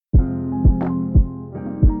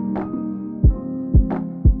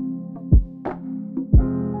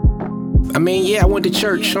I mean, yeah, I went to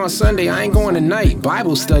church on Sunday. I ain't going tonight.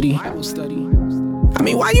 Bible study. I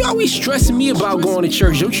mean, why you always stressing me about going to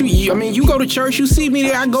church? Don't you? I mean, you go to church, you see me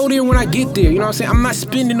there, I go there when I get there. You know what I'm saying? I'm not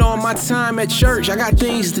spending all my time at church. I got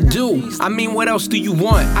things to do. I mean, what else do you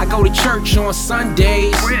want? I go to church on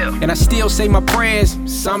Sundays, and I still say my prayers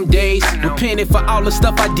some days. Repenting for all the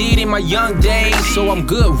stuff I did in my young days. So I'm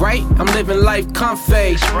good, right? I'm living life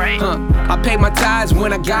comfy. I pay my tithes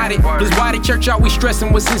when I got it. Cause why the church always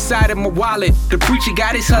stressing what's inside of my wallet? The preacher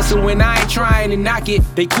got his hustle when I ain't trying to knock it.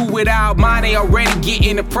 They cool without mine, they already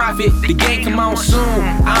getting a profit. The game come on soon.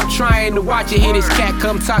 I'm trying to watch it. Hear this cat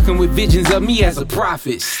come talking with visions of me as a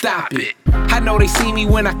prophet. Stop it. I know they see me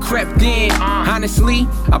when I crept in. Honestly,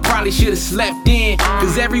 I probably should've slept in.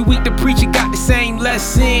 Cause every week the preacher got the same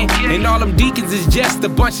lesson. And all them deacons is just a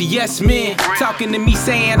bunch of yes men. Talking to me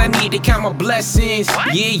saying I need to count my blessings.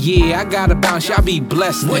 Yeah, I gotta bounce, y'all be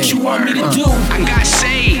blessed. What you want me to do? I got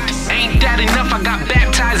saved. Ain't that enough? I got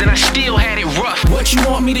baptized and I still had it rough. What you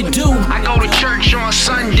want me to do? I go to church on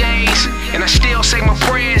Sundays and I still say my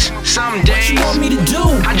prayers some days. What you want me to do?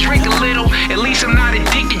 I drink a little, at least I'm not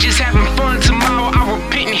addicted, just having fun. Tomorrow I'll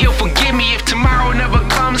repent and he'll forgive me. If tomorrow never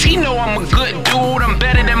comes, he know I'm a good dude. I'm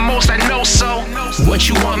better than most, I know so. What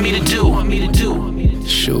you want me to do?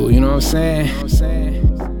 Sure, you know what I'm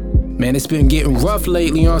saying? Man, it's been getting rough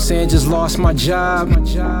lately, you know what I'm saying? Just lost my job.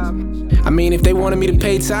 I mean, if they wanted me to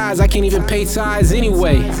pay tithes, I can't even pay tithes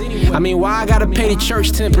anyway. I mean, why I gotta pay the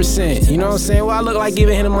church 10%? You know what I'm saying? Well, I look like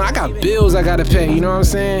giving him money. I got bills I gotta pay, you know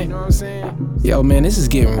what I'm saying? Yo, man, this is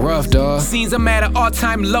getting rough, dawg. Seems I'm at an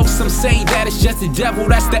all-time low. Some say that it's just the devil.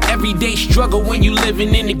 That's the everyday struggle when you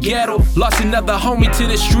living in the ghetto. Lost another homie to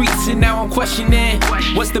the streets and now I'm questioning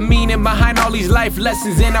what's the meaning behind all these life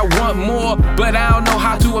lessons. And I want more, but I don't know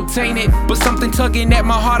how to obtain it. But something tugging at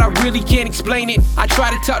my heart, I really can't explain it. I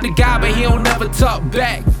try to talk to God, but he don't never talk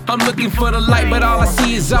back. I'm looking for the light, but all I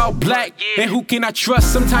see is all black. And who can I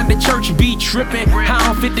trust? Sometimes the church be tripping. I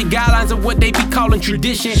don't fit the guidelines of what they be calling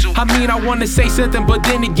tradition. I mean, I wanna say something, but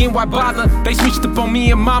then again, why bother? They switched up on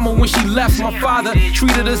me and mama when she left my father.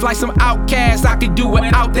 Treated us like some outcasts, I could do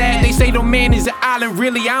without that. They say no man is an island,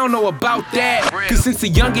 really, I don't know about that. Cause since a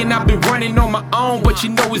youngin' I've been running on my own. But you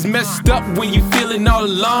know it's messed up when you feeling all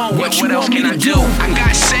alone. What else can I do? I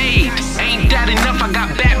got saved, ain't that enough? I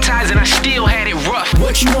got baptized and I still had it rough.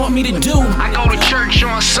 What you want me to do? I go to church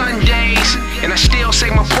on Sundays and I still say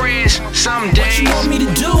my prayers some days. What you want me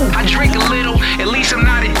to do? I drink a little, at least I'm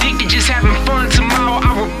not addicted, just having fun. Tomorrow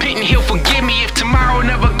I'll repent and he'll forgive me. If tomorrow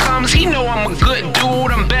never comes, he know I'm a good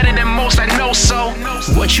dude. I'm better than most, I know so.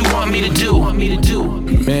 What you want me to do?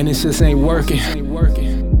 Man, this just ain't working.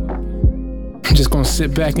 I'm just gonna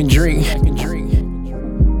sit back and drink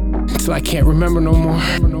until I can't remember no more.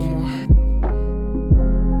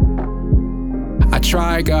 I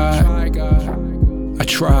tried, God. I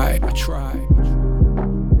tried.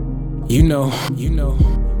 You know.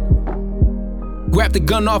 Grab the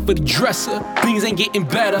gun off of the dresser, things ain't getting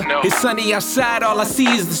better. It's sunny outside, all I see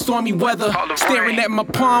is the stormy weather. Staring at my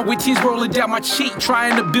palm with tears rolling down my cheek,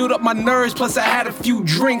 trying to build up my nerves, plus I had a few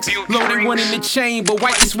drinks. Loaded one in the chamber,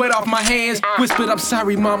 wipe the sweat off my hands. Whispered, I'm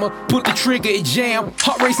sorry mama, put the trigger, it jammed.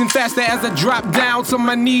 Heart racing faster as I drop down to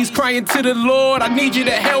my knees, crying to the Lord, I need you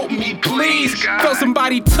to help me, please. Felt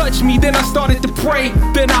somebody touch me, then I started to pray.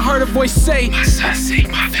 Then I heard a voice say, my son, seek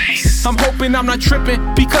my face. I'm hoping I'm not tripping,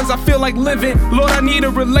 because I feel like living. Lord, I need a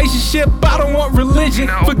relationship, I don't want religion.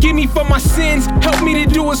 Forgive me for my sins, help me to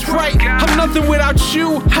do what's right. I'm nothing without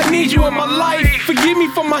you, I need you in my life. Forgive me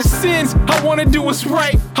for my sins, I wanna do what's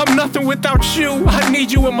right. I'm nothing without you, I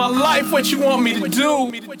need you in my life. What you want me to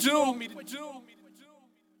do?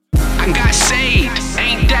 I got saved,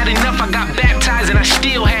 ain't that enough? I got baptized and I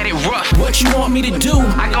still had it rough. What you want me to do?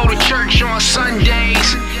 I go to church on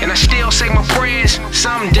Sundays and I still say my prayers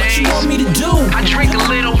some days. What you want me to do? I drink a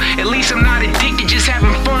little, at least I'm not addicted, just having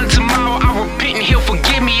fun. Tomorrow I'll repent and he'll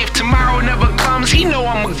forgive me. If tomorrow never comes, he know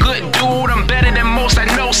I'm a good dude. I'm better than most, I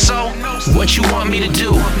know so. What you want me to do?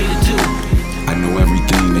 I know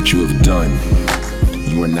everything that you have done.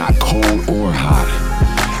 You are not cold or hot.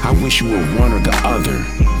 I wish you were one or the other.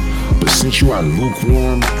 But since you are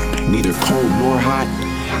lukewarm, neither cold nor hot,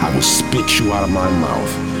 I will spit you out of my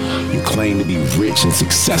mouth. You claim to be rich and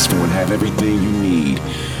successful and have everything you need,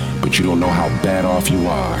 but you don't know how bad off you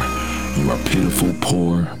are. You are pitiful,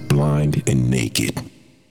 poor, blind, and naked.